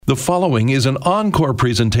The following is an encore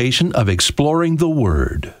presentation of Exploring the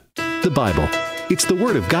Word. The Bible. It's the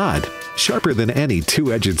Word of God, sharper than any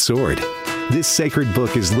two-edged sword. This sacred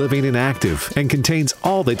book is living and active and contains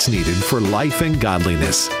all that's needed for life and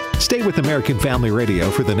godliness. Stay with American Family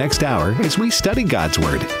Radio for the next hour as we study God's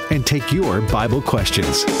Word and take your Bible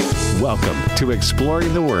questions. Welcome to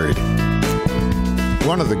Exploring the Word.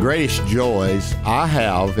 One of the greatest joys I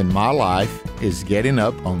have in my life is getting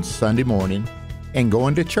up on Sunday morning and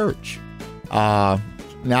going to church. Now,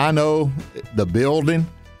 I know the building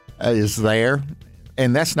is there,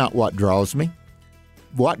 and that's not what draws me.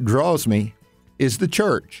 What draws me is the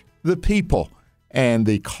church, the people, and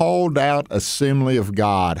the called-out assembly of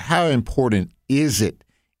God. How important is it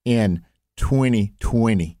in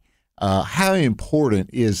 2020? How important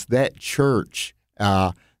is that church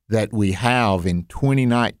that we have in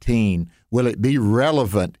 2019? Will it be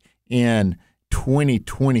relevant in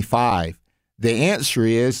 2025? The answer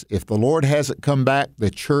is, if the Lord hasn't come back,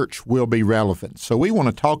 the church will be relevant. So we want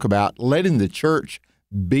to talk about letting the church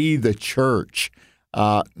be the church,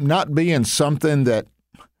 not being something that,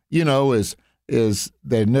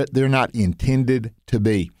 they're not intended to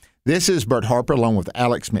be. This is Bert Harper along with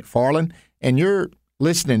Alex McFarland, and you're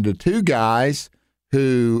listening to two guys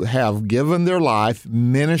who have given their life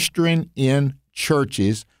ministering in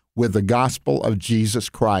churches with the gospel of Jesus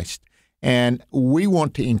Christ. And we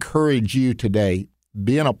want to encourage you today,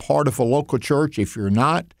 being a part of a local church. If you're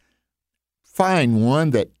not, find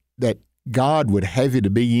one that God would have you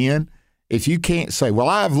to be in. If you can't say, well,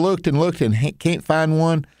 I've looked and can't find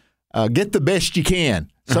one, get the best you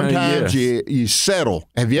can. Sometimes you settle.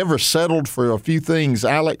 Have you ever settled for a few things,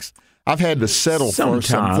 Alex? I've had to settle for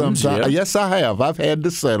some things. Yeah. Yes, I have. I've had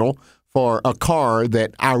to settle for a car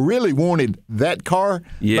that I really wanted that car,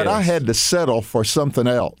 but I had to settle for something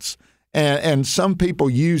else. And some people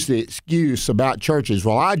use the excuse about churches,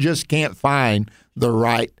 well, I just can't find the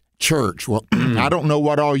right church. Well, I don't know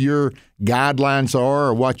what all your guidelines are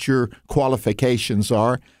or what your qualifications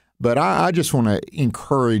are, but I just want to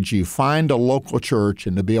encourage you, find a local church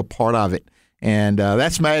and to be a part of it. And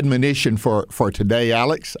that's my admonition for today,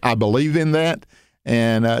 Alex. I believe in that.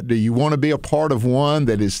 And do you want to be a part of one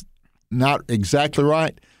that is not exactly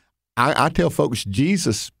right? I tell folks,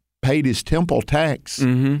 Jesus paid his temple tax,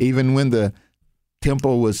 even when the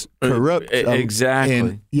temple was corrupt. Exactly.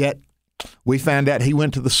 And yet we found out he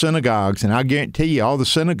went to the synagogues, and I guarantee you all the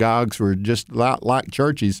synagogues were just like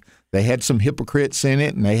churches. They had some hypocrites in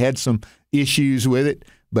it, and they had some issues with it.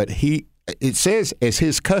 But it says as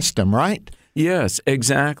his custom, right? Yes,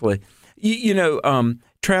 exactly.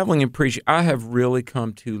 Traveling and preaching, I have really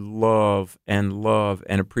come to love and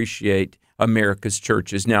appreciate America's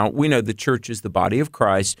churches. Now, we know the church is the body of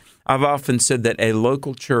Christ. I've often said that a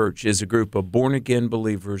local church is a group of born-again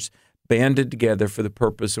believers banded together for the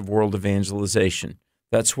purpose of world evangelization.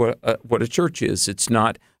 That's what a church is. It's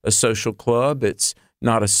not a social club. It's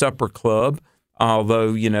not a supper club,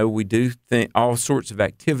 although, we do think all sorts of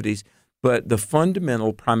activities. But the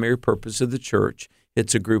fundamental primary purpose of the church,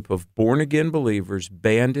 it's a group of born-again believers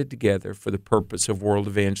banded together for the purpose of world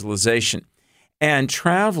evangelization. And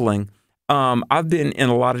traveling, I've been in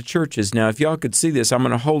a lot of churches. Now, if y'all could see this, I'm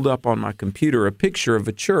going to hold up on my computer a picture of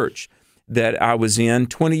a church that I was in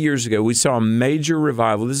 20 years ago. We saw a major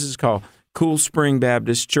revival. This is called Cool Spring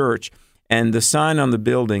Baptist Church. And the sign on the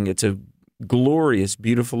building, it's a glorious,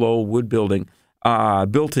 beautiful old wood building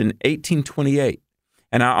built in 1828.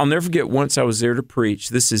 And I'll never forget, once I was there to preach.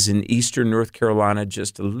 This is in eastern North Carolina,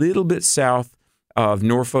 just a little bit south of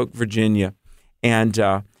Norfolk, Virginia. And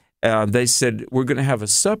they said, we're going to have a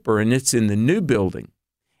supper, and it's in the new building.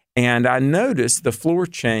 And I noticed the floor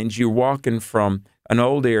change. You're walking from an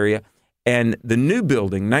old area, and the new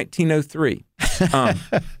building, 1903.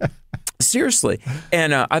 Seriously.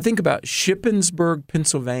 And I think about Shippensburg,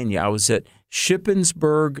 Pennsylvania. I was at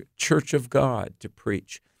Shippensburg Church of God to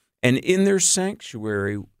preach. And in their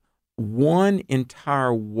sanctuary, one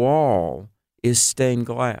entire wall is stained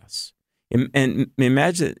glass. And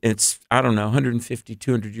imagine it's, 150,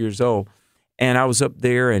 200 years old. And I was up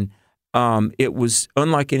there, and it was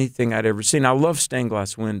unlike anything I'd ever seen. I love stained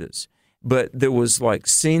glass windows. But there was like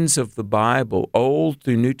scenes of the Bible, Old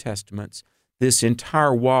through New Testaments, this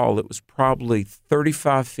entire wall that was probably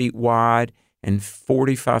 35 feet wide and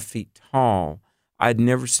 45 feet tall. I'd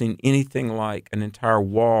never seen anything like an entire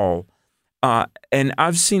wall. And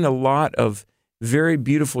I've seen a lot of very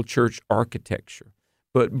beautiful church architecture.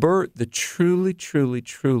 But Bert, the truly, truly,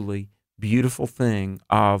 truly beautiful thing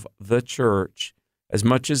of the church, as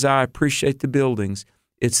much as I appreciate the buildings,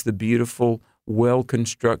 it's the beautiful,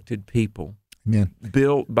 well-constructed people. Amen.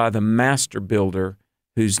 Built by the master builder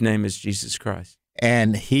whose name is Jesus Christ.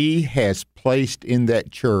 And he has placed in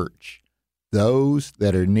that church those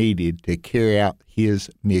that are needed to carry out his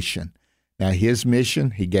mission. Now, his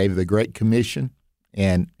mission, he gave the Great Commission,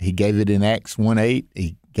 and he gave it in Acts 1:8.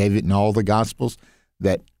 He gave it in all the Gospels,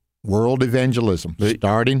 that world evangelism,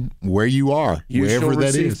 starting where you are, you wherever shall that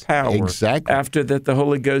receive is. Power. Exactly. After that, the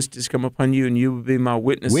Holy Ghost has come upon you, and you will be my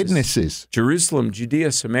witnesses. Witnesses. Jerusalem,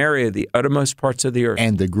 Judea, Samaria, the uttermost parts of the earth.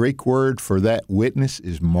 And the Greek word for that witness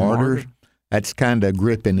is martyr. That's kind of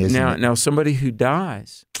gripping, isn't it? Now, somebody who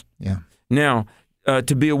dies. Yeah. Now,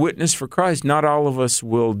 to be a witness for Christ, not all of us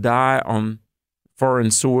will die on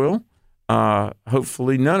foreign soil.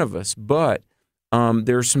 Hopefully none of us. But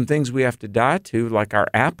there are some things we have to die to, like our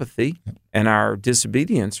apathy and our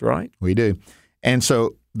disobedience, right? We do. And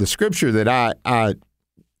so the scripture that I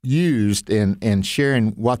used in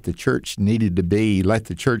sharing what the church needed to be, let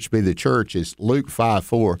the church be the church, is Luke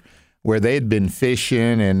 5:4, where they had been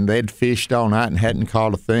fishing and they'd fished all night and hadn't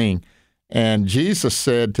caught a thing. And Jesus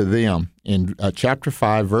said to them in chapter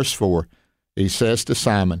 5, verse 4, he says to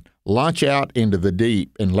Simon, "Launch out into the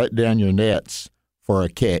deep and let down your nets for a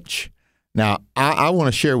catch." Now, I want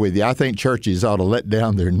to share with you, I think churches ought to let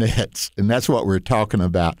down their nets, and that's what we're talking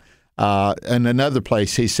about. In another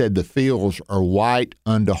place, he said the fields are white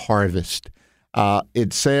unto harvest.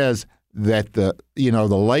 It says that the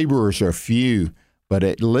laborers are few, but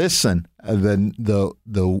the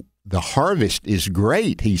harvest is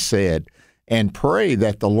great, he said, and pray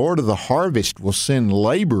that the Lord of the harvest will send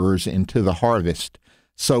laborers into the harvest.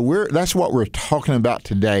 So that's what we're talking about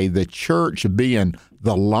today, the church being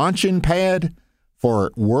the launching pad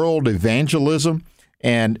for world evangelism,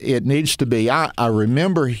 and it needs to be. I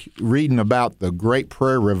remember reading about the great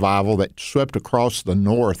prayer revival that swept across the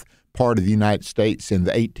north part of the United States in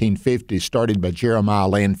the 1850s, started by Jeremiah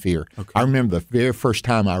Lanphier. Okay. I remember the very first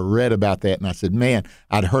time I read about that, and I said, man,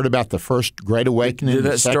 I'd heard about the first Great Awakening, Did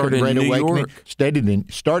that the second start in Great New Awakening. York?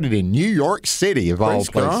 Started in New York City, of all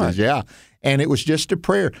places, God. yeah. And it was just a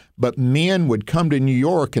prayer. But men would come to New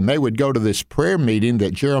York, and they would go to this prayer meeting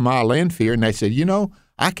that Jeremiah Lanphier, and they said,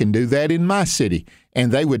 I can do that in my city.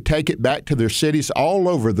 And they would take it back to their cities all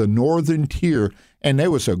over the northern tier, and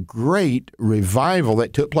there was a great revival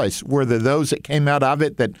that took place. Were there those that came out of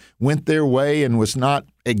it that went their way and was not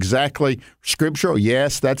exactly scriptural?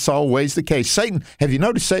 Yes, that's always the case. Have you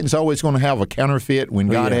noticed Satan's always going to have a counterfeit when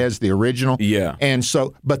God has the original? Yeah. And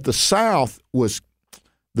so, but the South was,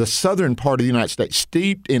 the southern part of the United States,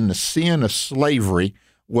 steeped in the sin of slavery,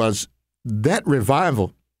 was that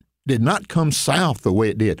revival did not come south the way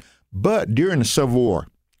it did. But during the Civil War,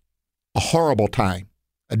 a horrible time,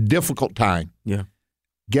 a difficult time. Yeah.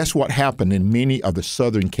 Guess what happened in many of the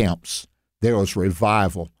southern camps? There was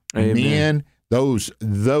revival. Amen. Men, those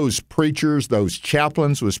preachers, those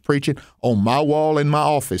chaplains was preaching. On my wall in my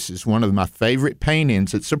office is one of my favorite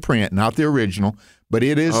paintings. It's a print, not the original, but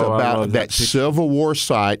it is about that Civil War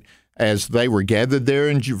site as they were gathered there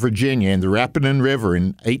in Virginia in the Rapidan River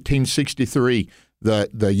in 1863.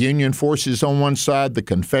 The Union forces on one side, the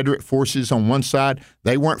Confederate forces on one side.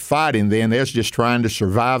 They weren't fighting then. They was just trying to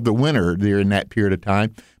survive the winter during that period of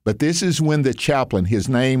time. But this is when the chaplain, his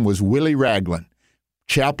name was Willie Ragland,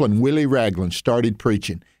 Chaplain Willie Ragland, started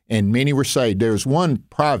preaching. And many were saved. There was one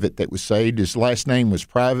private that was saved. His last name was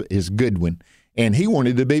Goodwin. And he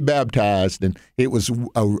wanted to be baptized. And it was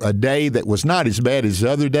a day that was not as bad as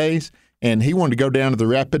other days. And he wanted to go down to the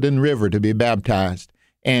Rapidan River to be baptized.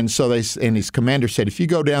 And so his commander said, if you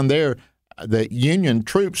go down there, the Union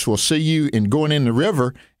troops will see you going in the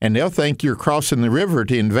river, and they'll think you're crossing the river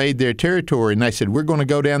to invade their territory. And they said, we're going to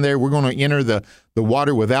go down there. We're going to enter the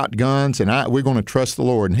water without guns, and we're going to trust the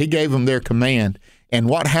Lord. And he gave them their command. And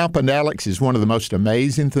what happened, Alex, is one of the most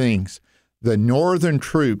amazing things. The northern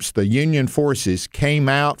troops, the Union forces, came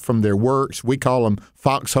out from their works. We call them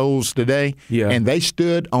foxholes today. Yeah. And they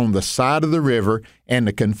stood on the side of the river, and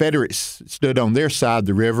the Confederates stood on their side of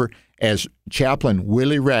the river as Chaplain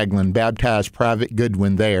Willie Ragland baptized Private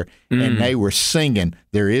Goodwin there. And they were singing,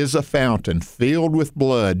 "There is a fountain filled with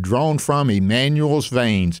blood drawn from Emmanuel's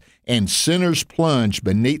veins, and sinners plunge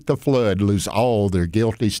beneath the flood lose all their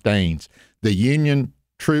guilty stains." The Union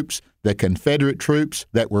troops, the Confederate troops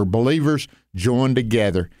that were believers, joined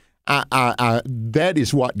together. That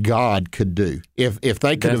is what God could do. If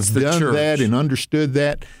they could have done that and understood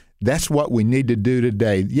that, that's what we need to do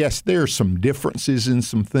today. Yes, there are some differences in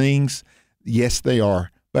some things. Yes, they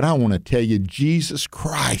are. But I want to tell you, Jesus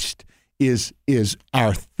Christ is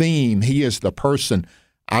our theme. He is the person.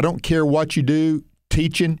 I don't care what you do.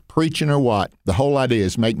 teaching, preaching, or what, the whole idea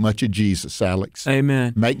is make much of Jesus, Alex.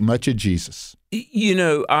 Amen. Make much of Jesus. You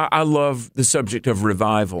know, I love the subject of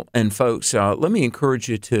revival. And folks, let me encourage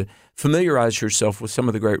you to familiarize yourself with some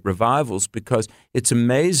of the great revivals, because it's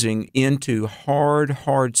amazing into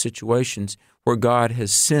hard situations where God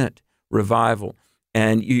has sent revival.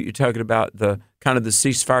 And you're talking about the kind of the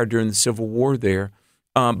ceasefire during the Civil War there.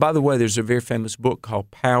 By the way, there's a very famous book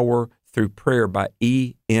called Power Through Prayer by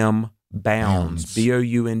E.M. Bounds,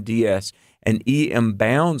 Bounds. And E.M.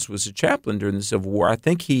 Bounds was a chaplain during the Civil War. I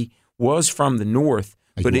think he was from the North,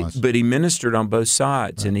 but he ministered on both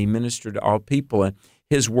sides, and he ministered to all people. And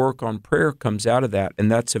his work on prayer comes out of that,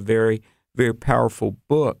 and that's a very, very powerful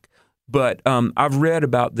book. But I've read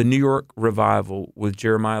about the New York revival with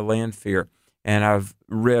Jeremiah Lanphier, and I've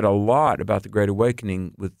read a lot about the Great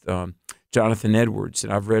Awakening with Jonathan Edwards,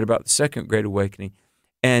 and I've read about the Second Great Awakening.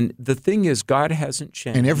 And the thing is, God hasn't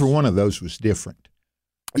changed. And every one of those was different.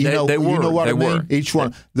 They were. Each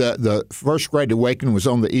one. The First Great Awakening was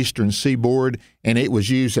on the Eastern Seaboard, and it was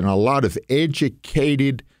using a lot of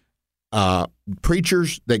educated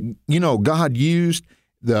preachers that, God used.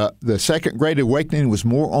 The Second Great Awakening was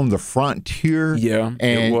more on the frontier. Yeah, and,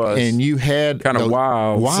 it was. And you had kind of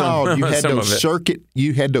wild. You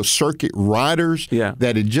had those circuit riders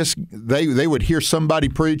that had just they would hear somebody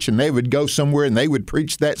preach, and they would go somewhere and they would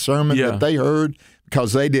preach that sermon that they heard,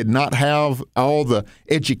 because they did not have all the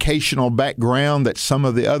educational background that some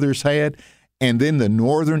of the others had. And then the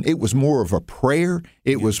Northern, it was more of a prayer.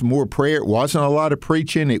 It was more prayer. It wasn't a lot of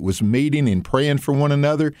preaching. It was meeting and praying for one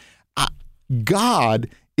another. God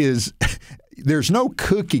is, there's no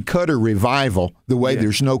cookie-cutter revival the way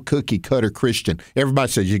there's no cookie-cutter Christian. Everybody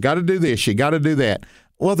says, you got to do this, you got to do that.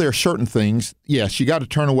 Well, there are certain things, yes, you got to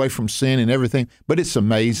turn away from sin and everything, but it's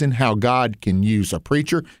amazing how God can use a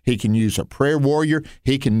preacher, He can use a prayer warrior,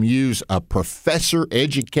 He can use a professor,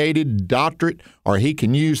 educated, doctorate, or He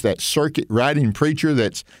can use that circuit-riding preacher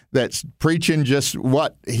that's preaching just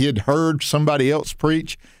what he had heard somebody else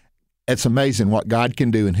preach. It's amazing what God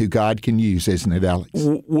can do and who God can use, isn't it, Alex?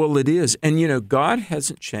 Well, it is. And, God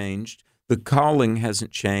hasn't changed. The calling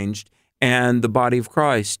hasn't changed. And the body of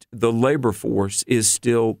Christ, the labor force, is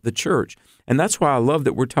still the church. And that's why I love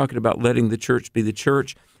that we're talking about letting the church be the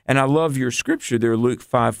church. And I love your scripture there, Luke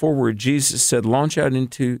 5:4, where Jesus said, launch out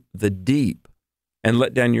into the deep and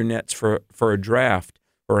let down your nets for a draft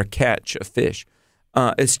or a catch of fish.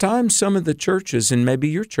 It's time some of the churches, and maybe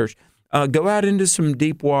your church, go out into some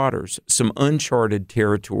deep waters, some uncharted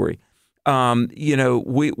territory. There's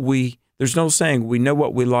no saying we know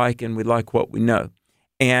what we like and we like what we know.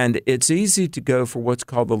 And it's easy to go for what's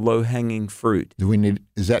called the low-hanging fruit.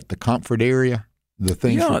 Is that the comfort area, the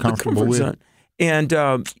things we're comfortable with? Zone. And,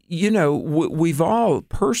 we've all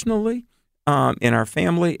personally, in our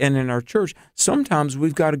family and in our church, sometimes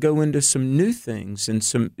we've got to go into some new things and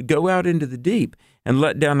go out into the deep and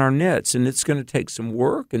let down our nets. And it's going to take some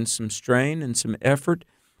work and some strain and some effort.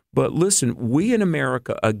 But listen, we in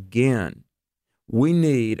America, again, we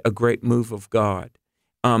need a great move of God.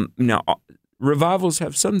 Now, revivals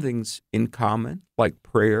have some things in common, like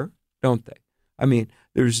prayer, don't they? I mean,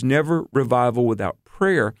 there's never revival without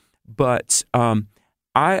prayer. But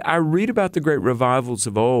I read about the great revivals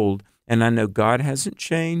of old, and I know God hasn't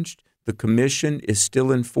changed. The commission is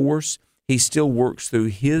still in force. He still works through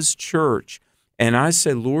His church. And I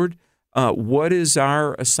say, Lord, what is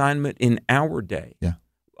our assignment in our day? Yeah.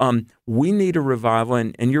 We need a revival,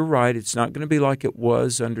 and you're right, it's not going to be like it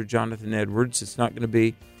was under Jonathan Edwards. It's not going to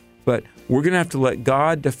be, but we're going to have to let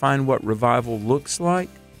God define what revival looks like.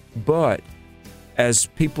 But as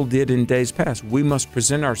people did in days past, we must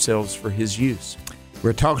present ourselves for His use.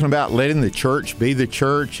 We're talking about letting the church be the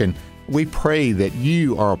church, and we pray that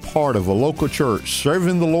you are a part of a local church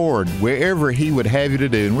serving the Lord wherever He would have you to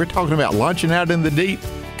do. And we're talking about launching out in the deep.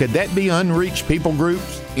 Could that be unreached people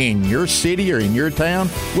groups in your city or in your town?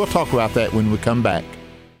 We'll talk about that when we come back.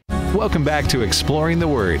 Welcome back to Exploring the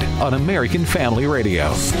Word on American Family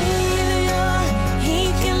Radio.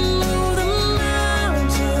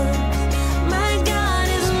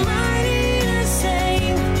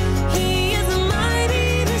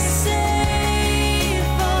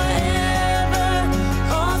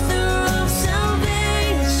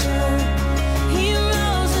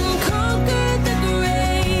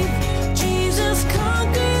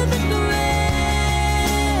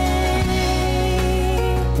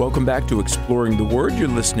 Welcome back to Exploring the Word. You're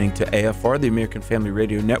listening to AFR, the American Family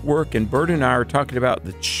Radio Network, and Bert and I are talking about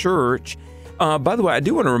the church. By the way, I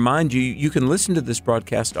do want to remind you, you can listen to this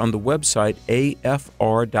broadcast on the website,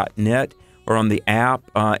 afr.net. or on the app,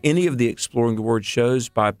 any of the Exploring the Word shows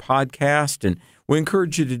by podcast. And we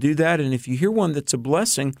encourage you to do that. And if you hear one that's a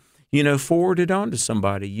blessing, forward it on to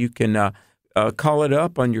somebody. You can call it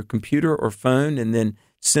up on your computer or phone and then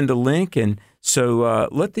send a link. And so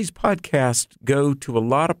let these podcasts go to a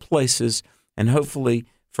lot of places and hopefully,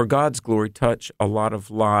 for God's glory, touch a lot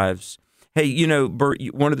of lives. Hey, Bert,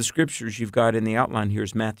 one of the scriptures you've got in the outline here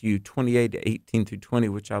is Matthew 28:18-20,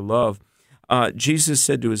 which I love. Jesus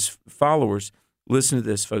said to his followers, listen to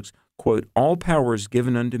this, folks, quote, "All power is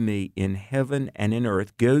given unto me in heaven and in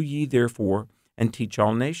earth. Go ye therefore and teach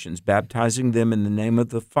all nations, baptizing them in the name of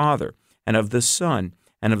the Father and of the Son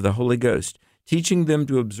and of the Holy Ghost, teaching them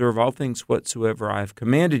to observe all things whatsoever I have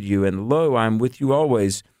commanded you. And lo, I am with you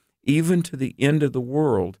always, even to the end of the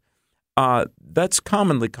world." That's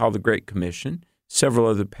commonly called the Great Commission. Several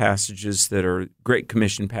other passages that are Great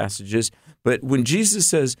Commission passages. But when Jesus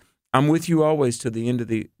says, "I'm with you always to the end of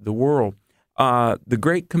the world," the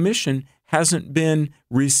Great Commission hasn't been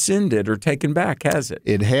rescinded or taken back, has it?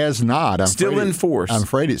 It has not. Still in force. I'm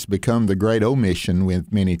afraid it's become the Great Omission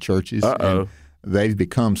with many churches. Uh-oh. And they've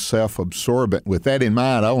become self-absorbent. With that in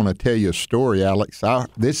mind, I want to tell you a story, Alex.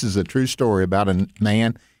 This is a true story about a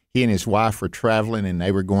man. He and his wife were traveling, and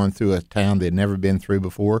they were going through a town they'd never been through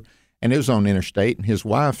before. And it was on interstate, and his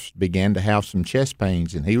wife began to have some chest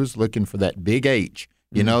pains, and he was looking for that big H,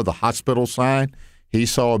 the hospital sign. He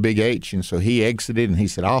saw a big H, and so he exited, and he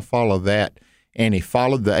said, "I'll follow that." And he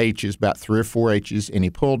followed the H's, about 3 or 4 H's, and he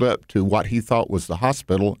pulled up to what he thought was the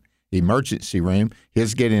hospital emergency room. He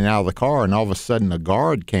was getting out of the car, and all of a sudden a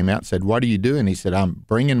guard came out and said, "What are you doing?" He said, "I'm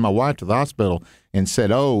bringing my wife to the hospital," and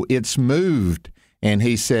said, "Oh, it's moved." And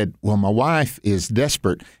he said, "Well, my wife is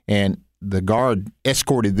desperate." And the guard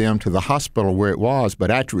escorted them to the hospital where it was.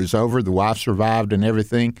 But after it was over, the wife survived and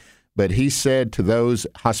everything. But he said to those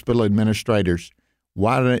hospital administrators,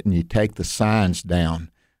 "Why didn't you take the signs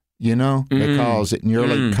down? Because it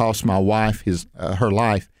nearly cost my wife her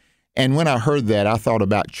life." And when I heard that, I thought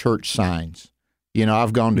about church signs.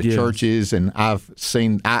 I've gone to churches and I've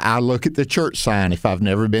seen, I look at the church sign if I've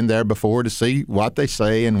never been there before to see what they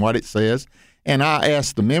say and what it says. And I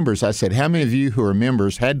asked the members, I said, how many of you who are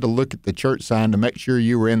members had to look at the church sign to make sure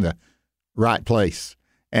you were in the right place?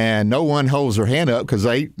 And no one holds their hand up because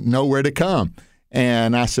they know where to come.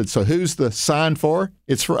 And I said, so who's the sign for?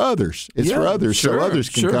 It's for others. It's for others, so others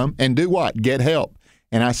can come and do what? Get help.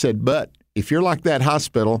 And I said, but if you're like that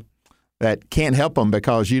hospital that can't help them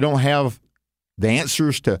because you don't have the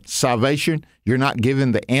answers to salvation, you're not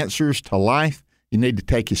given the answers to life, you need to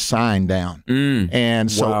take your sign down.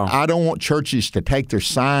 And so I don't want churches to take their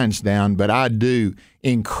signs down, but I do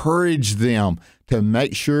encourage them to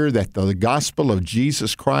make sure that the gospel of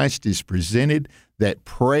Jesus Christ is presented, that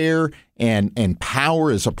prayer and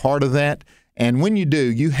power is a part of that. And when you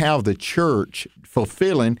do, you have the church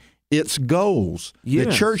fulfilling its goals. Yes.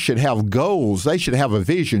 The church should have goals. They should have a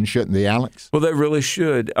vision, shouldn't they, Alex? Well, they really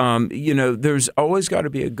should. There's always got to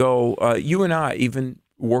be a goal. You and I, even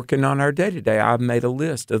working on our day-to-day, I've made a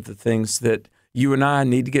list of the things that you and I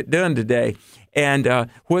need to get done today. And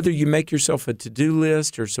whether you make yourself a to-do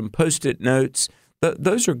list or some Post-it notes,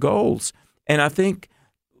 those are goals. And I think,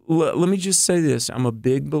 let me just say this, I'm a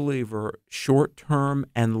big believer, short-term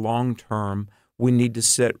and long-term, we need to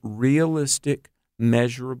set realistic,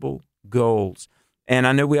 measurable goals. And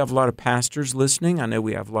I know we have a lot of pastors listening. I know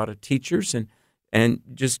we have a lot of teachers and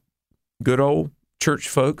just good old church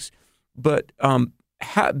folks. But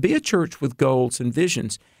be a church with goals and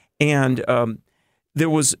visions. And there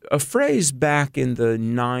was a phrase back in the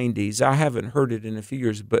 90s, I haven't heard it in a few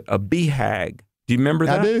years, but a BHAG. Do you remember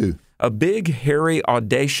that? I do. A big, hairy,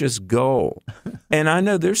 audacious goal. And I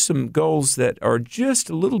know there's some goals that are just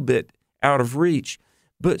a little bit out of reach,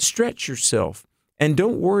 but stretch yourself. And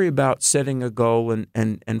don't worry about setting a goal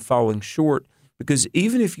and falling short, because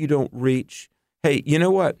even if you don't reach, hey, you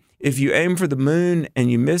know what? If you aim for the moon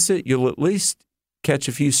and you miss it, you'll at least catch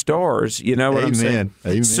a few stars. You know what I'm saying?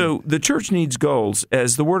 Amen. So the church needs goals.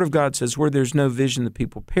 As the Word of God says, where there's no vision, the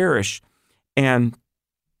people perish. And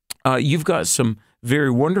you've got some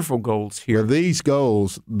very wonderful goals here. Well, these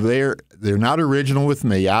goals, they're not original with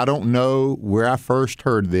me. I don't know where I first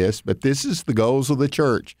heard this, but this is the goals of the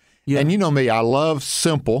church. Yeah. And you know me, I love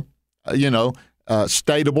simple,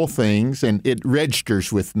 statable things, and it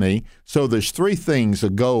registers with me. So there's 3 things,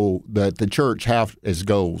 a goal that the church have as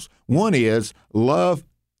goals. One is love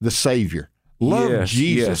the Savior. Love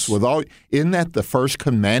Jesus with all. Isn't that the first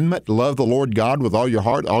commandment? Love the Lord God with all your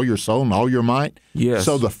heart, all your soul, and all your might. Yes.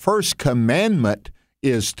 So the first commandment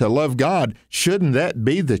is to love God. Shouldn't that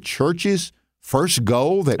be the church's first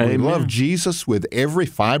goal, that we Amen. love Jesus with every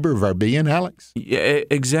fiber of our being, Alex? Yeah,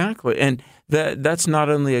 exactly. And that's not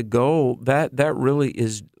only a goal, that really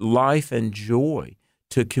is life and joy,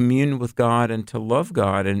 to commune with God and to love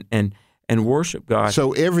God and worship God.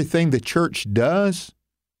 So everything the church does,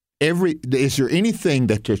 is there anything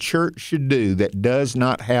that the church should do that does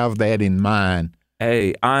not have that in mind?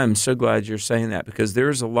 Hey, I'm so glad you're saying that, because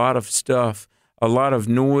there's a lot of stuff, a lot of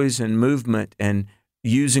noise and movement and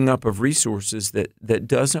using up of resources that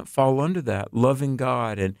doesn't fall under that, loving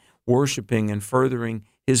God and worshiping and furthering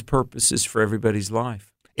His purposes for everybody's life.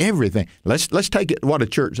 Everything. Let's take it. A lot of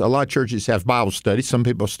churches have Bible studies. Some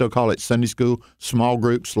people still call it Sunday school, small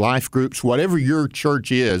groups, life groups, whatever your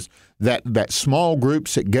church is. That small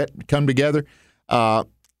groups that come together.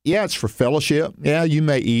 It's for fellowship. Yeah, you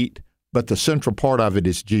may eat, but the central part of it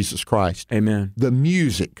is Jesus Christ. Amen. The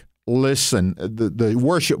music. Listen, the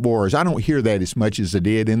worship wars, I don't hear that as much as I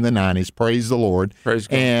did in the 90s. Praise the Lord. Praise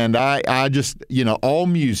God. And I just, all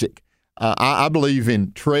music. I believe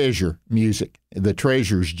in treasure music. The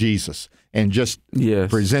treasure is Jesus. And just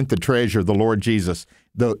present the treasure of the Lord Jesus.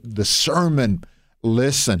 The sermon,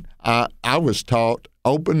 listen, I was taught,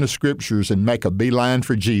 open the Scriptures and make a beeline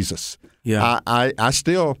for Jesus. Yeah. I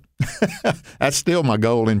still, that's still my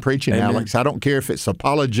goal in preaching, Amen. Alex. I don't care if it's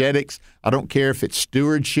apologetics. I don't care if it's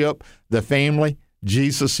stewardship, the family.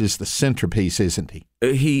 Jesus is the centerpiece, isn't He?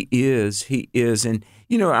 He is. He is. And,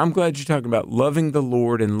 I'm glad you're talking about loving the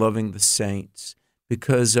Lord and loving the saints,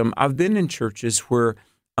 because I've been in churches where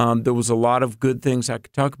there was a lot of good things I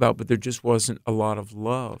could talk about, but there just wasn't a lot of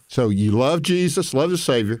love. So you love Jesus, love the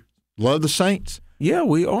Savior, love the saints. Yeah,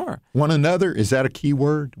 we are. One another, is that a key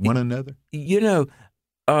word? One another?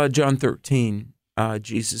 John 13,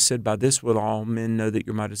 Jesus said, "By this will all men know that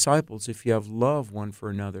you're my disciples, if you have love one for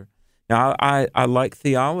another." Now, I like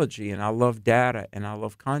theology, and I love data, and I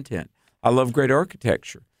love content. I love great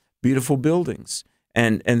architecture, beautiful buildings,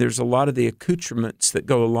 and there's a lot of the accoutrements that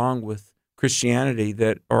go along with Christianity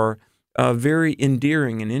that are very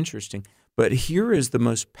endearing and interesting. But here is the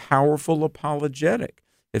most powerful apologetic.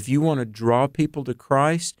 If you want to draw people to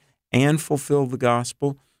Christ and fulfill the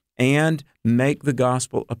gospel and make the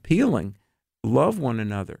gospel appealing, love one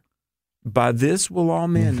another. By this will all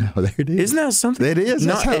men. No, there it is. Isn't that something? It is.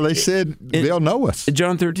 That's how they said they'll know us.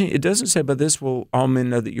 John 13, it doesn't say, by this will all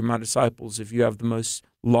men know that you're my disciples, if you have the most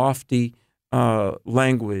lofty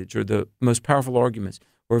language or the most powerful arguments,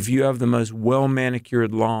 or if you have the most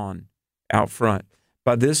well-manicured lawn out front.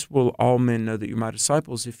 By this will all men know that you're my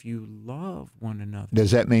disciples, if you love one another.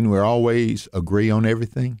 Does that mean we always agree on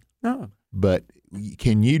everything? No. But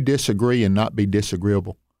can you disagree and not be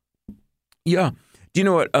disagreeable? Yeah. Do you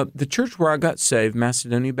know what? The church where I got saved,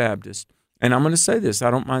 Macedonia Baptist, and I'm going to say this, I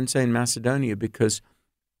don't mind saying Macedonia, because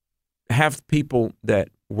half the people that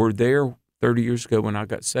were there 30 years ago when I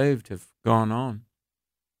got saved have gone on.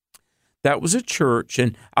 That was a church,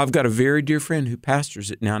 and I've got a very dear friend who pastors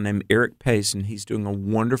it now named Eric Pace, and he's doing a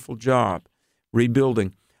wonderful job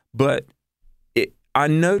rebuilding. But I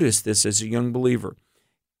noticed this as a young believer.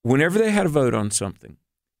 Whenever they had a vote on something,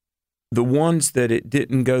 the ones that it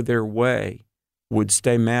didn't go their way would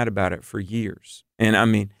stay mad about it for years. And I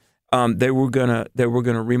mean, they were gonna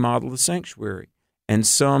remodel the sanctuary, and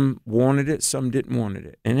some wanted it, some didn't want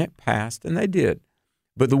it, and it passed, and they did.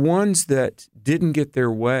 But the ones that didn't get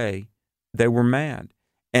their way, they were mad,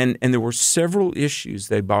 and there were several issues.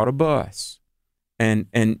 They bought a bus, and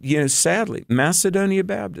sadly, Macedonia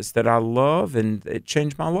Baptist that I love, and it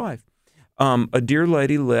changed my life. A dear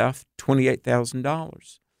lady left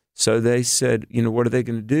 $28,000, so they said, what are they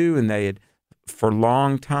going to do? And they had, for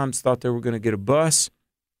long times, thought they were going to get a bus.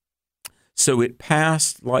 So it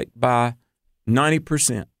passed like by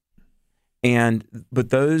 90%. But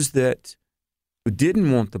those that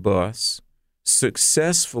didn't want the bus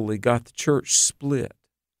successfully got the church split.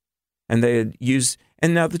 And they had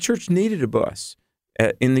and now the church needed a bus.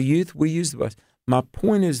 In the youth, we used the bus. My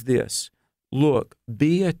point is this: look,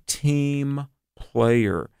 be a team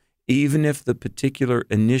player. Even if the particular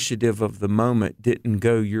initiative of the moment didn't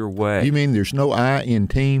go your way. You mean there's no I in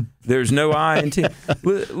team? There's no I in team.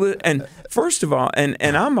 And first of all, and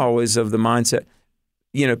I'm always of the mindset,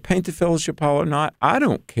 paint the fellowship hall or not, I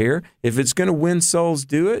don't care. If it's going to win souls,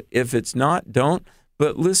 do it. If it's not, don't.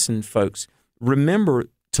 But listen, folks, remember,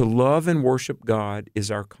 to love and worship God is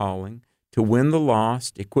our calling, to win the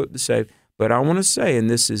lost, equip the saved. But I want to say, and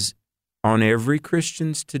this is on every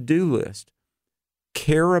Christian's to-do list,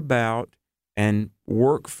 care about and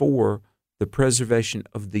work for the preservation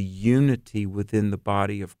of the unity within the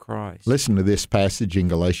body of Christ. Listen to this passage in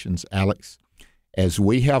Galatians, Alex. As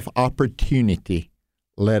we have opportunity,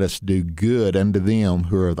 let us do good unto them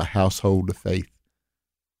who are the household of faith.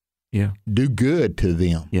 Yeah. Do good to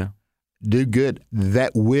them. Yeah. Do good.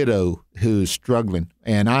 That widow who is struggling.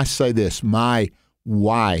 And I say this, my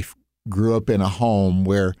wife grew up in a home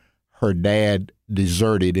where her dad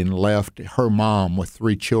deserted and left her mom with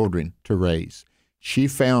 3 children to raise. She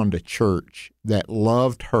found a church that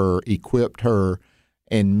loved her, equipped her,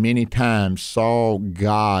 and many times saw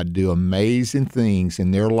God do amazing things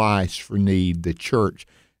in their lives for need. The church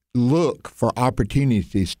look for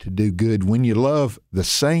opportunities to do good. When you love the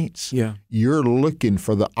saints, you're looking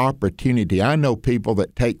for the opportunity. I know people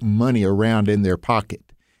that take money around in their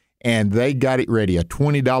pocket, and they got it ready, a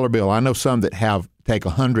 $20 bill. I know some that take a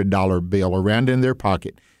 $100 bill around in their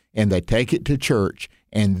pocket, and they take it to church,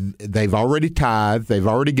 and they've already tithed, they've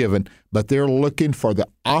already given, but they're looking for the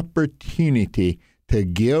opportunity to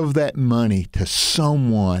give that money to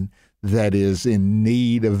someone that is in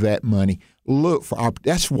need of that money. Look for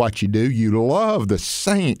that's what you do. You love the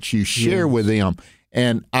saints. You share with them.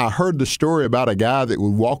 And I heard the story about a guy that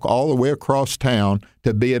would walk all the way across town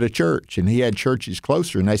to be at a church, and he had churches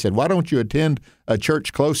closer. And they said, "Why don't you attend a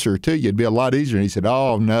church closer to you? It'd be a lot easier." And he said,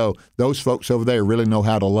 "Oh, no, those folks over there really know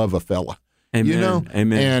how to love a fella." Amen. You know?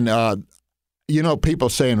 Amen. And, people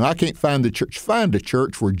saying, "I can't find the church." Find a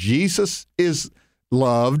church where Jesus is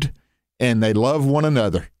loved and they love one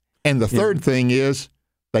another. And the third thing is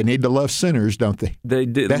they need to love sinners, don't they? They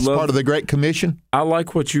do. That's part of the Great Commission. I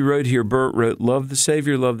like what you wrote here. Bert wrote, "Love the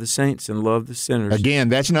Savior, love the saints, and love the sinners." Again,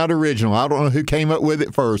 that's not original. I don't know who came up with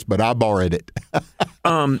it first, but I borrowed it.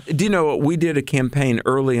 Do you know what? We did a campaign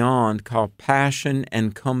early on called Passion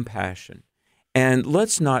and Compassion. And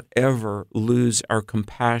let's not ever lose our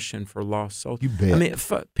compassion for lost souls. You bet. I mean,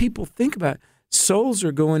 people think about it. Souls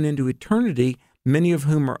are going into eternity, many of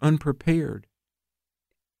whom are unprepared,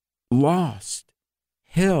 lost,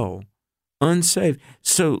 hell, unsaved.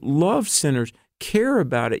 So love sinners, care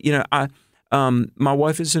about it. You know, my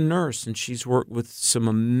wife is a nurse, and she's worked with some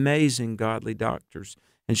amazing godly doctors,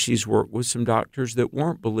 and she's worked with some doctors that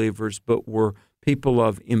weren't believers but were people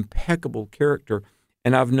of impeccable character.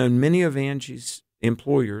 And I've known many of Angie's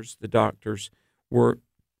employers, the doctors, were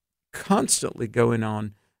constantly going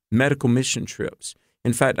on medical mission trips.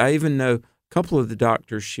 In fact, I even know a couple of the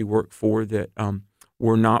doctors she worked for that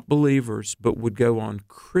were not believers but would go on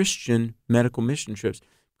Christian medical mission trips.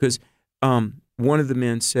 Because one of the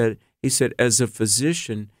men said, as a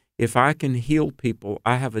physician, if I can heal people,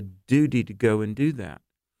 I have a duty to go and do that.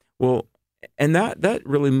 Well, and that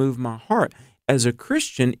really moved my heart. As a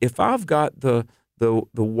Christian, if I've got the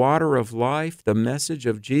water of life, the message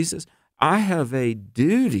of Jesus, I have a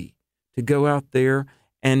duty to go out there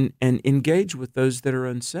and engage with those that are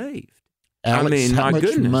unsaved. Alex, how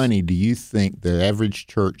much money do you think the average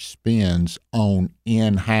church spends on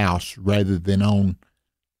in-house rather than on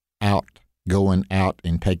going out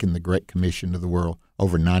and taking the Great Commission to the world?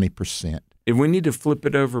 Over 90%. If we need to flip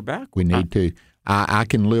it over back. We need to. I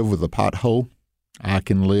can live with a pothole. I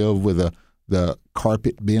can live with the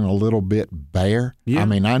carpet being a little bit bare. Yeah. I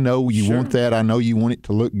mean, I know you want that. I know you want it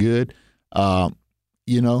to look good, but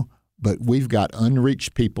we've got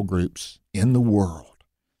unreached people groups in the world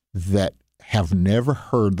that have never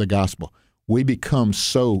heard the gospel. We become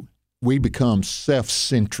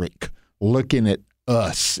self-centric, looking at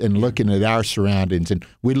us and looking at our surroundings. And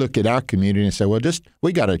we look at our community and say, well,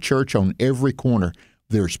 we got a church on every corner.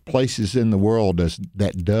 There's places in the world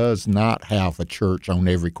that does not have a church on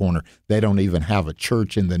every corner. They don't even have a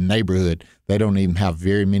church in the neighborhood. They don't even have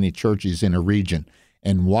very many churches in a region.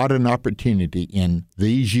 And what an opportunity in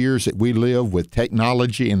these years that we live with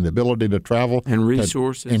technology and the ability to travel. And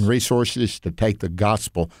resources. To take the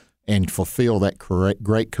gospel and fulfill that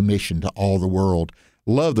great commission to all the world.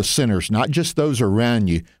 Love the sinners, not just those around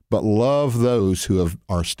you, but love those who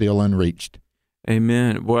are still unreached.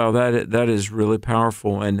 Amen. Well, that is really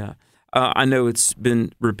powerful. And I know it's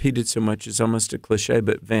been repeated so much, it's almost a cliche,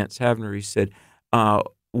 but Vance Havner, he said,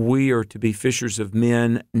 we are to be fishers of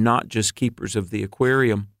men, not just keepers of the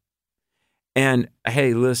aquarium. And,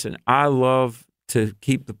 hey, listen, I love to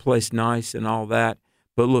keep the place nice and all that,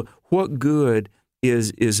 but look, what good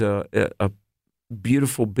is a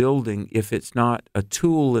beautiful building if it's not a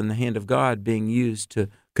tool in the hand of God being used to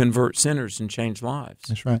convert sinners and change lives?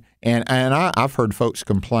 That's right. And I've heard folks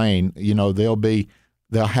complain,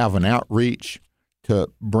 they'll have an outreach to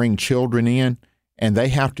bring children in, and they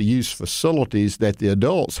have to use facilities that the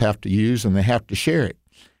adults have to use, and they have to share it.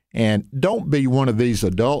 And don't be one of these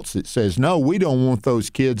adults that says, no, we don't want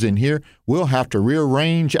those kids in here. We'll have to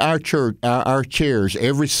rearrange our chairs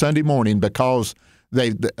every Sunday morning because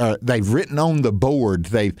They've written on the board.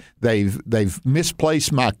 They've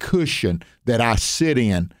misplaced my cushion that I sit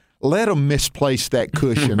in. Let them misplace that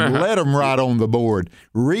cushion. Let them write on the board.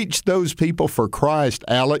 Reach those people for Christ,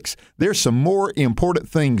 Alex. There's some more important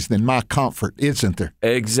things than my comfort, isn't there?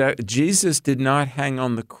 Exactly. Jesus did not hang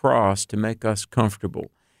on the cross to make us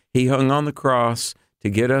comfortable. He hung on the cross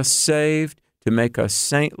to get us saved, to make us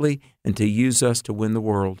saintly, and to use us to win the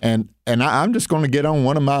world. And I'm just going to get on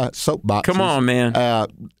one of my soapboxes. Come on, man.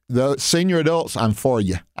 The senior adults, I'm for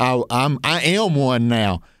you. I am one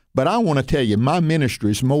now. But I want to tell you, my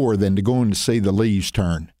ministry is more than to going to see the leaves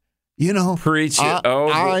turn. You know, preach it.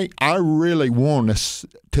 I really want us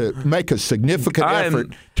to make a significant effort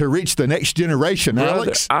to reach the next generation, brother,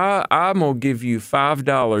 Alex. I'm going to give you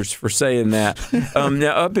 $5 for saying that.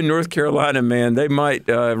 Now, up in North Carolina, man, they might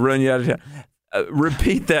run you out of town.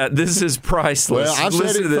 Repeat that. This is priceless. Well, I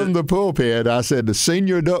said it from the pulpit. I said the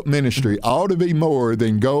senior adult ministry ought to be more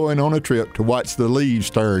than going on a trip to watch the leaves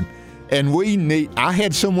turn. And I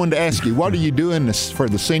had someone to ask you, what are you doing this for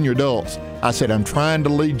the senior adults? I said, I'm trying to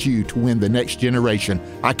lead you to win the next generation.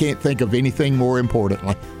 I can't think of anything more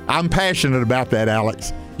importantly. I'm passionate about that,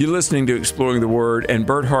 Alex. You're listening to Exploring the Word, and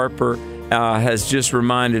Bert Harper has just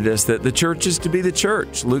reminded us that the church is to be the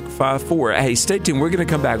church, Luke 5:4. Hey, stay tuned. We're going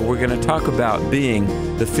to come back. We're going to talk about being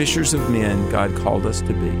the fishers of men God called us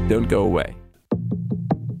to be. Don't go away.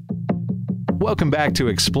 Welcome back to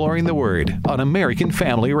Exploring the Word on American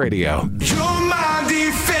Family Radio. You're my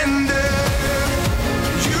defender.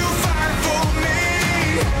 You fight for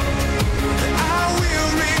me. I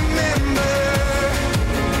will remember.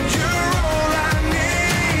 You're all I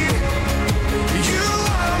need. You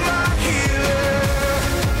are my healer,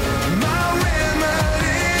 my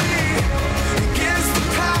remedy against the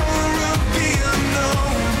power of the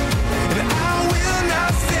unknown. And I will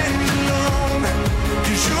not stand alone.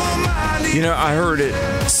 'Cause you're my You know, I heard it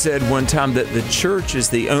said one time that the church is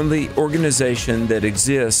the only organization that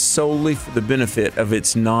exists solely for the benefit of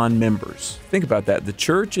its non-members. Think about that. The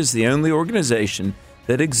church is the only organization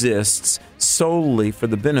that exists solely for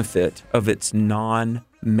the benefit of its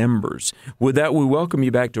non-members. With that, we welcome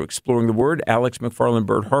you back to Exploring the Word. Alex McFarland,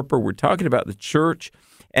 Bert Harper. We're talking about the church.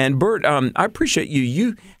 And Bert, I appreciate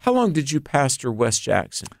you. How long did you pastor West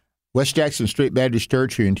Jackson? West Jackson Street Baptist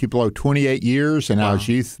Church here in Tupelo, 28 years, and I was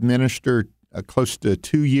youth minister close to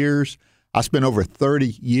 2 years. I spent over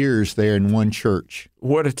 30 years there in one church.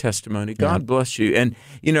 What a testimony. God bless you. And,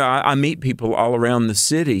 you know, I meet people all around the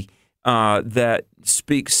city that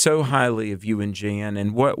speak so highly of you and Jan,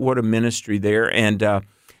 and what a ministry there. And,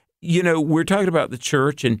 you know, we're talking about the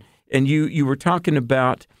church, and you were talking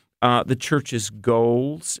about the church's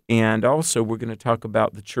goals, and also we're going to talk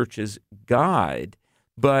about the church's guide.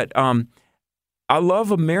 But I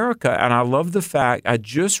love America, and I love the fact, I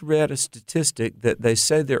just read a statistic that they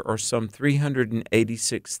say there are some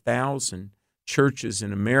 386,000 churches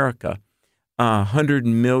in America, 100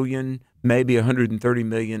 million, maybe 130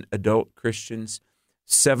 million adult Christians,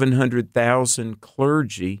 700,000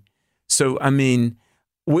 clergy. So, I mean,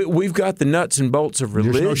 we've got the nuts and bolts of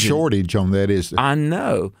religion. There's no shortage on that, is there? I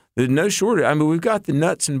know. There's no shortage. I mean, we've got the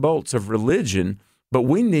nuts and bolts of religion, but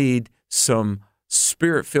we need some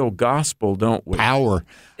Spirit-filled gospel, don't we? Power.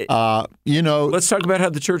 You know. Let's talk about how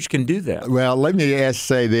the church can do that. Well, let me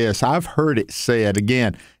say this. I've heard it said,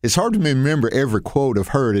 again, it's hard to remember every quote I've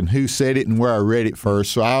heard and who said it and where I read it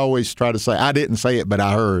first, so I always try to say, I didn't say it, but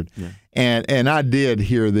I heard. Yeah. And I did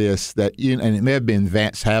hear this, that, and it may have been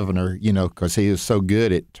Vance Havner, because he was so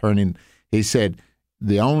good at turning. He said,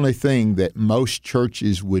 the only thing that most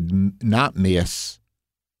churches would not miss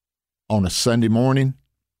on a Sunday morning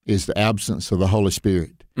is the absence of the Holy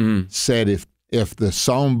Spirit. Said if the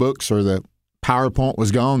song books or the PowerPoint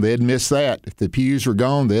was gone, they'd miss that. If the pews were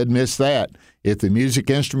gone, they'd miss that. If the music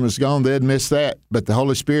instrument was gone, they'd miss that. But the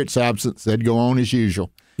Holy Spirit's absence, they'd go on as usual.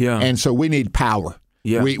 Yeah. And so we need power.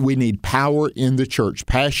 Yeah. We need power in the church,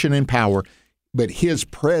 passion and power. But His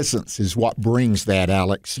presence is what brings that,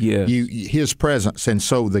 Alex. Yes. His presence. And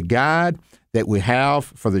so the guide that we have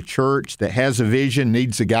for the church that has a vision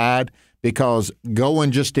needs a guide. Because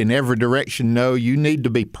going just in every direction, no, you need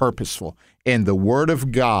to be purposeful. And the Word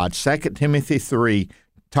of God, 2 Timothy 3,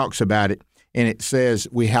 talks about it, and it says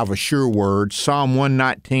we have a sure word. Psalm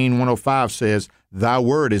 119, 105 says, Thy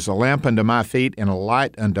word is a lamp unto my feet and a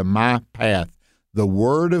light unto my path. The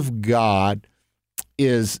Word of God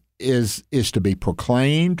is to be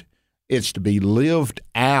proclaimed. It's to be lived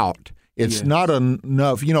out. It's not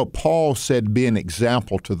enough. Paul said, be an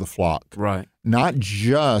example to the flock. Right. Not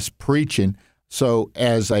just preaching. So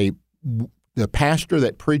as the pastor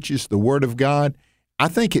that preaches the Word of God, I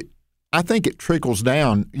think it trickles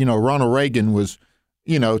down. Ronald Reagan was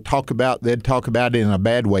they'd talk about it in a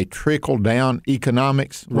bad way, trickle down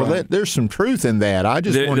economics. Well, Right. there's some truth in that. I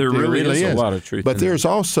just want There to, really really is a lot of truth But in there's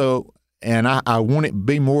also, and I want it to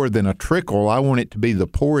be more than a trickle. I want it to be the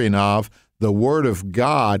pouring of the Word of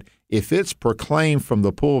God. If it's proclaimed from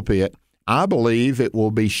the pulpit, I believe it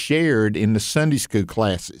will be shared in the Sunday school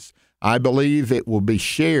classes. I believe it will be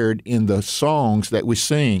shared in the songs that we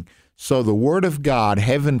sing. So the Word of God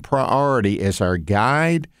having priority as our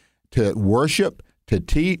guide to worship, to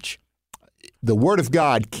teach, the Word of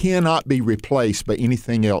God cannot be replaced by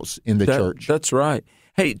anything else in the church. That's right.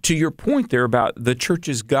 Hey, to your point there about the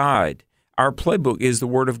church's guide, our playbook is the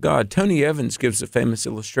Word of God. Tony Evans gives a famous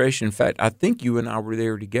illustration. In fact, I think you and I were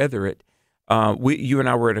there together at you and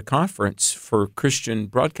I were at a conference for Christian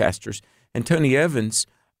broadcasters, and Tony Evans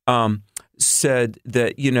said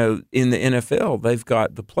that, in the NFL, they've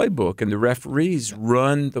got the playbook and the referees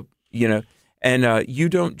run and you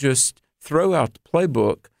don't just throw out the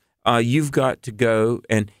playbook. You've got to go.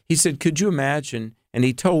 And he said, could you imagine, and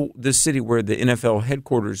he told the city where the NFL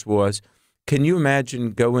headquarters was, can you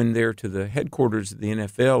imagine going there to the headquarters of the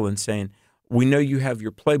NFL and saying, we know you have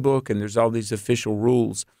your playbook and there's all these official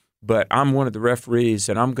rules, but I'm one of the referees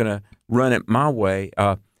and I'm going to run it my way.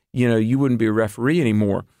 You wouldn't be a referee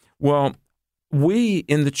anymore. Well, we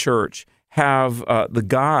in the church have the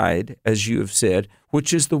guide, as you have said,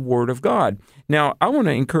 which is the Word of God. Now, I want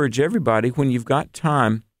to encourage everybody, when you've got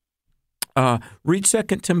time, read 2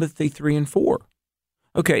 Timothy 3 and 4.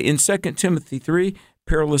 Okay, in 2 Timothy 3,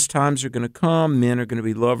 perilous times are going to come. Men are going to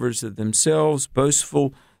be lovers of themselves,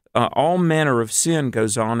 boastful. All manner of sin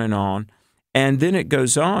goes on. And then it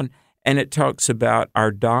goes on, and it talks about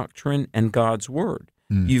our doctrine and God's Word.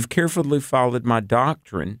 You've carefully followed my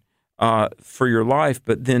doctrine for your life,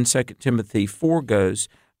 but then 2 Timothy 4 goes,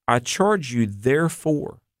 I charge you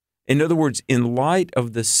therefore. In other words, in light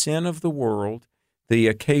of the sin of the world, the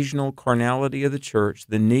occasional carnality of the church,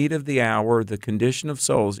 the need of the hour, the condition of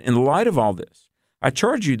souls, in light of all this, I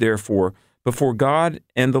charge you therefore before God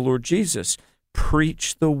and the Lord Jesus,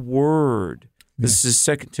 preach the Word. This is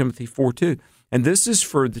 2 Timothy 4:2. And this is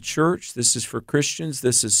for the church, this is for Christians,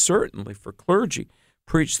 this is certainly for clergy.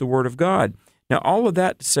 Preach the Word of God. Now, all of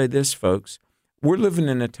that to say this, folks, we're living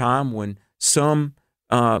in a time when some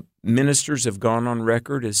ministers have gone on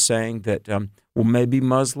record as saying that, maybe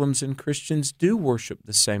Muslims and Christians do worship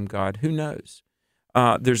the same God. Who knows?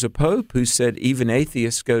 There's a pope who said even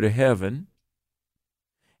atheists go to heaven.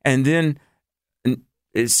 And then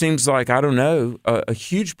it seems like, I don't know, a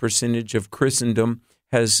huge percentage of Christendom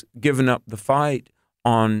has given up the fight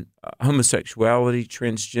on homosexuality,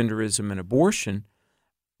 transgenderism, and abortion.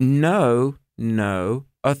 No,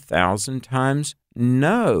 1,000 times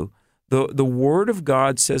no. The Word of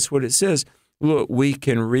God says what it says. Look, we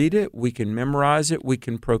can read it, we can memorize it, we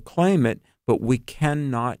can proclaim it, but we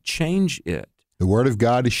cannot change it. The Word of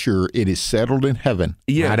God is sure. It is settled in heaven.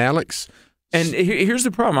 Yeah. Right, Alex? And here's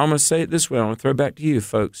the problem. I'm going to say it this way. I'm going to throw it back to you,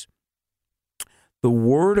 folks. The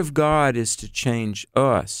Word of God is to change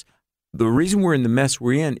us. The reason we're in the mess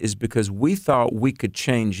we're in is because we thought we could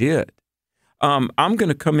change it. I'm going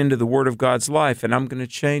to come into the Word of God's life, and I'm going to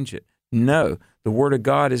change it. No, the Word of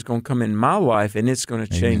God is going to come in my life, and it's going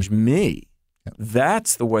to change me. Yep.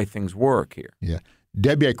 That's the way things work here. Yeah.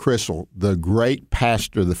 W.A. Crystal, the great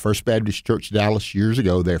pastor of the First Baptist Church Dallas years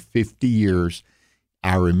ago, there 50 years,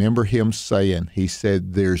 I remember him saying, he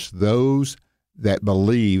said, there's those that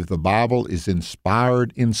believe the Bible is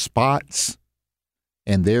inspired in spots,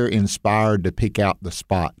 and they're inspired to pick out the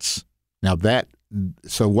spots. Now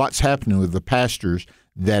so what's happening with the pastors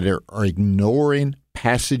that are ignoring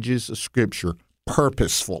passages of Scripture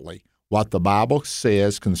purposefully? What the Bible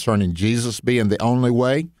says concerning Jesus being the only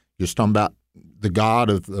way, just talking about the God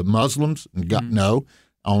of the Muslims, God, no,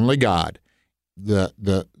 only God.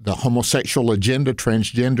 The homosexual agenda,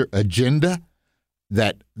 transgender agenda,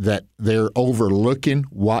 that they're overlooking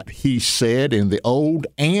what he said in the Old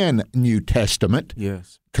and New Testament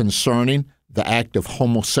concerning the act of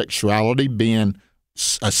homosexuality being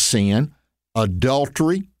a sin,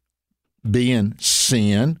 adultery being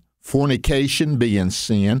sin, fornication being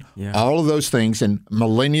sin, all of those things, and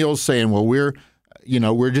millennials saying, well,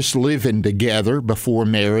 we're just living together before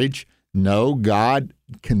marriage. No, God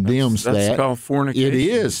condemns that. That's called fornication. It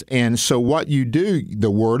is. And so what you do,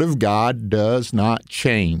 the Word of God does not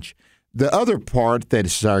change. The other part that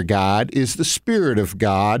is our guide is the Spirit of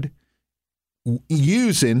God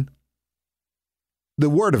using the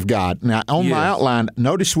Word of God. Now, on my outline,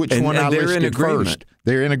 notice which one I listed first.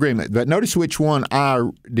 They're in agreement. But notice which one I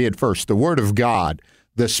did first, the Word of God.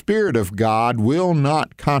 The Spirit of God will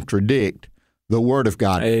not contradict the Word of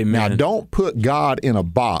God. Amen. Now, don't put God in a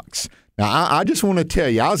box. Now, I just want to tell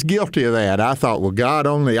you, I was guilty of that. I thought, well, God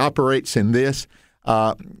only operates in this.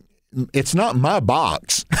 It's not my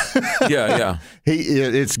box. Yeah.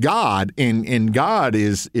 It's God, and God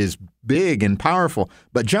is big and powerful.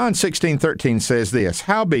 But John 16:13 says this,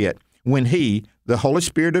 howbeit, when he, the Holy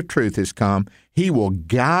Spirit of truth, is come, he will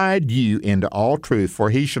guide you into all truth, for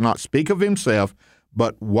he shall not speak of himself,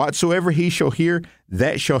 but whatsoever he shall hear,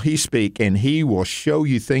 that shall he speak, and he will show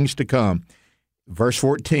you things to come. Verse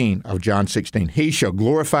 14 of John 16, he shall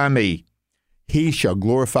glorify me. He shall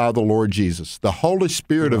glorify the Lord Jesus. The Holy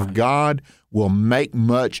Spirit of God will make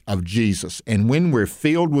much of Jesus. And when we're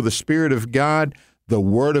filled with the Spirit of God, the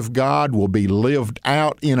Word of God will be lived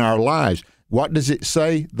out in our lives. What does it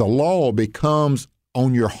say? The law becomes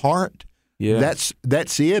on your heart. Yeah.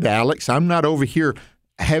 That's it, Alex. I'm not over here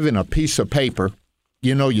having a piece of paper.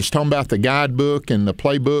 You know, you're talking about the guidebook and the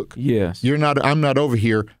playbook. Yes. I'm not over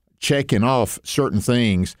here checking off certain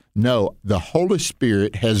things. No, the Holy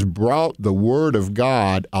Spirit has brought the Word of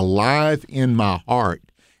God alive in my heart,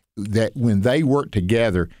 that when they work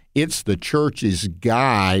together, it's the church's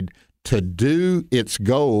guide to do its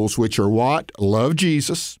goals, which are what? Love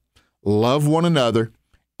Jesus, love one another,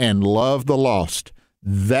 and love the lost.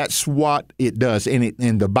 That's what it does.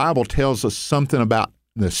 And the Bible tells us something about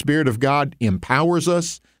the Spirit of God empowers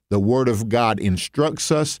us. The Word of God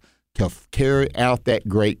instructs us to carry out that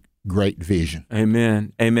great vision.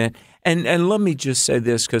 Amen. And let me just say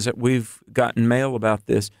this, because we've gotten mail about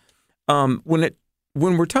this.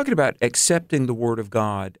 When we're talking about accepting the Word of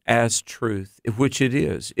God as truth, which it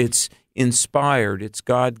is, it's inspired, it's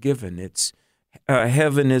God-given, it's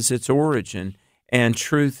heaven is its origin, and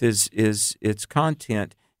truth is its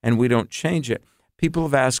content, and we don't change it. People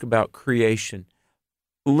have asked about creation.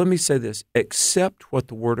 Let me say this: accept what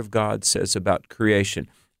the Word of God says about creation.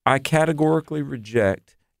 I categorically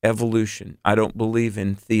reject evolution. I don't believe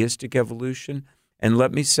in theistic evolution. And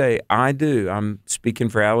let me say, I do. I'm speaking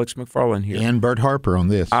for Alex McFarland here. And Bert Harper on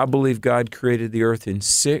this. I believe God created the earth in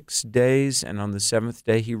 6 days, and on the seventh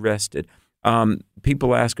day he rested.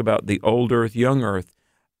 People ask about the old earth, young earth.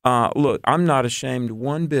 Look, I'm not ashamed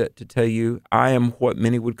one bit to tell you I am what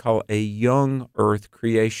many would call a young earth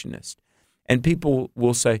creationist. And people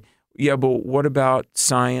will say, yeah, but what about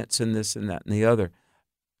science and this and that and the other?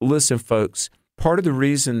 Listen, folks, part of the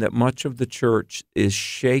reason that much of the church is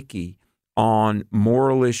shaky on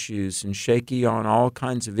moral issues and shaky on all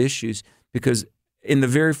kinds of issues, because in the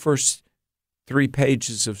very first 3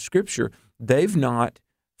 pages of Scripture, they've not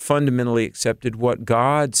fundamentally accepted what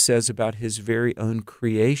God says about his very own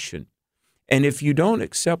creation. And if you don't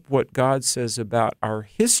accept what God says about our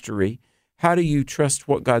history, how do you trust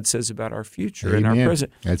what God says about our future and our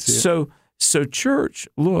present? That's it. So church,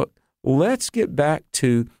 look, let's get back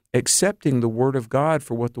to accepting the Word of God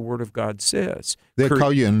for what the Word of God says. They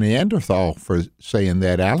call you a Neanderthal for saying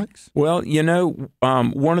that, Alex. Well, you know,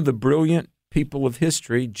 one of the brilliant people of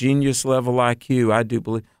history, genius level IQ, I do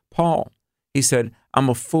believe, Paul, he said, I'm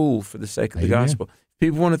a fool for the sake of the gospel.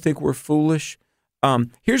 People want to think we're foolish.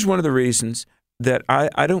 Here's one of the reasons that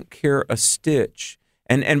I don't care a stitch.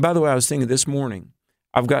 And by the way, I was thinking this morning,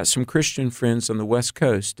 I've got some Christian friends on the West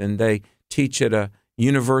Coast, and they teach at a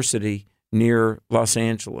university near Los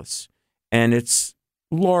Angeles, and it's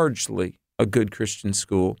largely a good Christian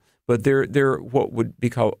school, but they're what would be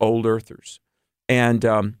called old earthers, and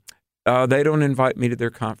they don't invite me to their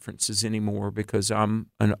conferences anymore because I'm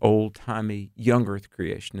an old-timey young earth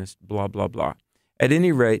creationist, blah, blah, blah. At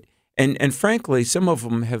any rate, and frankly, some of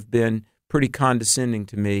them have been pretty condescending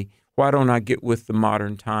to me. Why don't I get with the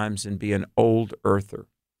modern times and be an old earther?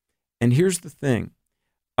 And here's the thing.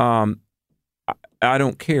 I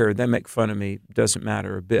don't care. They make fun of me. Doesn't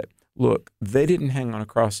matter a bit. Look, they didn't hang on a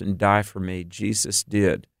cross and die for me. Jesus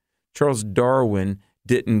did. Charles Darwin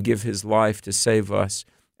didn't give his life to save us.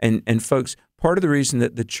 And folks, part of the reason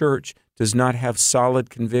that the church does not have solid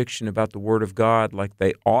conviction about the Word of God like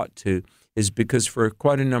they ought to is because for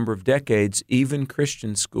quite a number of decades, even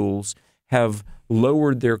Christian schools have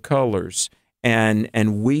lowered their colors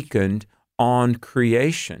and weakened on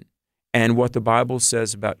creation and what the Bible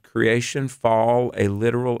says about creation, fall, a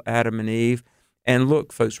literal Adam and Eve. And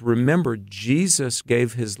look, folks, remember, Jesus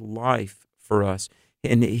gave his life for us,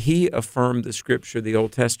 and he affirmed the Scripture, the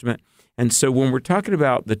Old Testament. And so when we're talking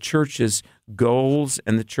about the church's goals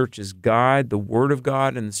and the church's guide, the Word of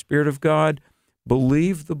God and the Spirit of God,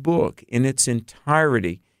 believe the book in its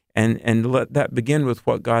entirety and let that begin with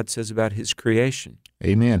what God says about his creation.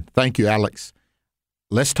 Amen. Thank you, Alex.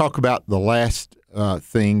 Let's talk about the last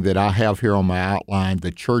thing that I have here on my outline,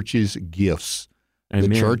 the church's gifts. Amen.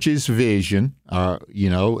 The church's vision,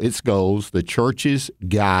 its goals, the church's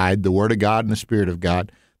guide, the Word of God and the Spirit of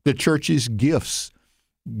God, the church's gifts.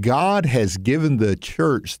 God has given the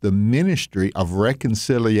church the ministry of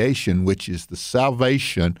reconciliation, which is the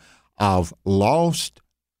salvation of lost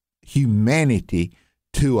humanity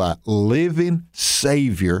to a living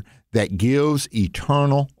Savior that gives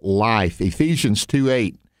eternal life. Ephesians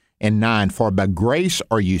 2:8 and 9, for by grace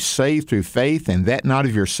are you saved through faith, and that not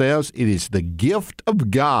of yourselves. It is the gift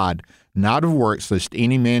of God, not of works, lest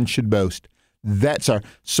any man should boast. That's our...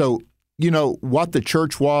 So, you know, what the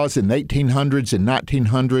church was in the 1800s and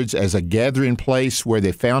 1900s as a gathering place where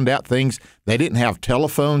they found out things. They didn't have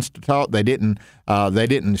telephones to talk. They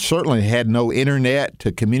certainly had no internet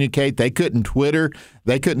to communicate. They couldn't Twitter.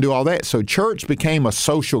 They couldn't do all that. So church became a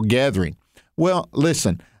social gathering. Well,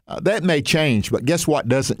 listen, that may change, but guess what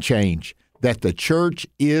doesn't change? That the church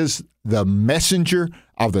is the messenger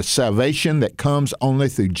of the salvation that comes only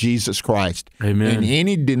through Jesus Christ. Amen. And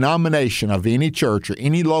any denomination of any church or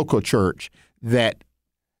any local church that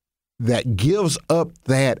gives up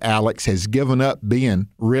that, Alex, has given up being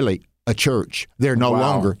really a church. They're no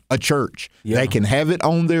longer a church. Yeah. They can have it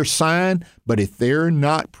on their sign, but if they're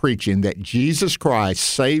not preaching that Jesus Christ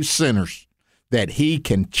saves sinners, that he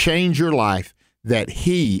can change your life, that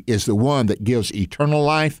he is the one that gives eternal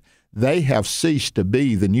life, they have ceased to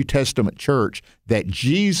be the New Testament church that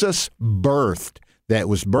Jesus birthed, that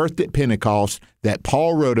was birthed at Pentecost, that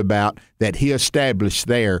Paul wrote about, that he established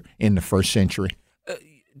there in the first century.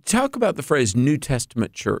 Talk about the phrase New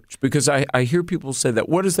Testament church, because I hear people say that.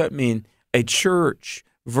 What does that mean, a church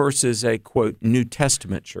versus a, quote, New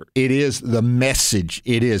Testament church? It is the message.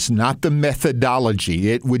 It is not the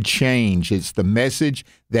methodology. It would change. It's the message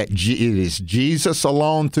that it is Jesus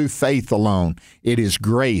alone through faith alone. It is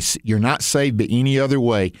grace. You're not saved by any other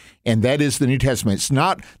way. And that is the New Testament. It's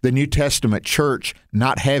not the New Testament church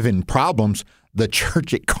not having problems. The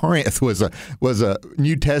church at Corinth was a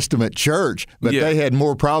New Testament church, but they had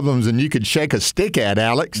more problems than you could shake a stick at,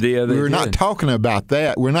 Alex. Yeah, We're not talking about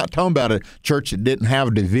that. We're not talking about a church that didn't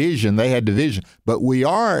have division. They had division. But we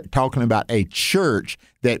are talking about a church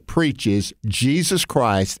that preaches Jesus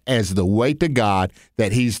Christ as the way to God,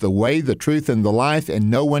 that he's the way, the truth, and the life, and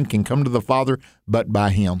no one can come to the Father but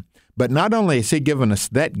by him. But not only has he given us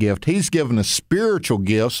that gift, he's given us spiritual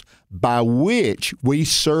gifts by which we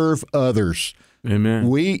serve others. Amen.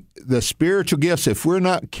 The spiritual gifts, if we're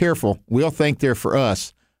not careful, we'll think they're for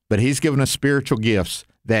us. But he's given us spiritual gifts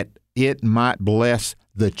that it might bless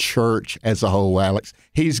the church as a whole, Alex.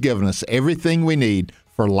 He's given us everything we need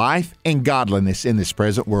for life and godliness in this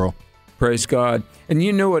present world. Praise God. And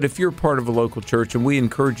you know what? If you're part of a local church, and we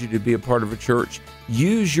encourage you to be a part of a church,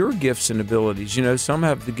 use your gifts and abilities. You know, some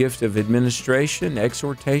have the gift of administration,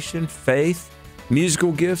 exhortation, faith,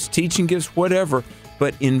 musical gifts, teaching gifts, whatever.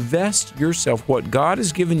 But invest yourself, what God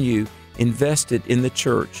has given you, invest it in the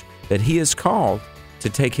church that he has called to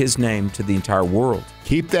take his name to the entire world.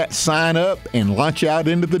 Keep that sign up and launch out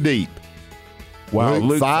into the deep. Wow,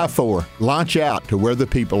 Luke 5:4. Launch out to where the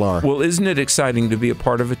people are. Well, isn't it exciting to be a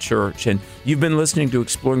part of a church? And you've been listening to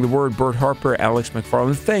Exploring the Word. Bert Harper, Alex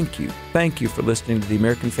McFarland, thank you. Thank you for listening to the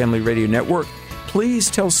American Family Radio Network. Please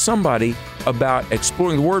tell somebody about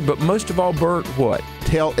Exploring the Word, but most of all, Bert, what?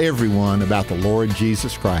 Tell everyone about the Lord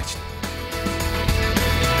Jesus Christ.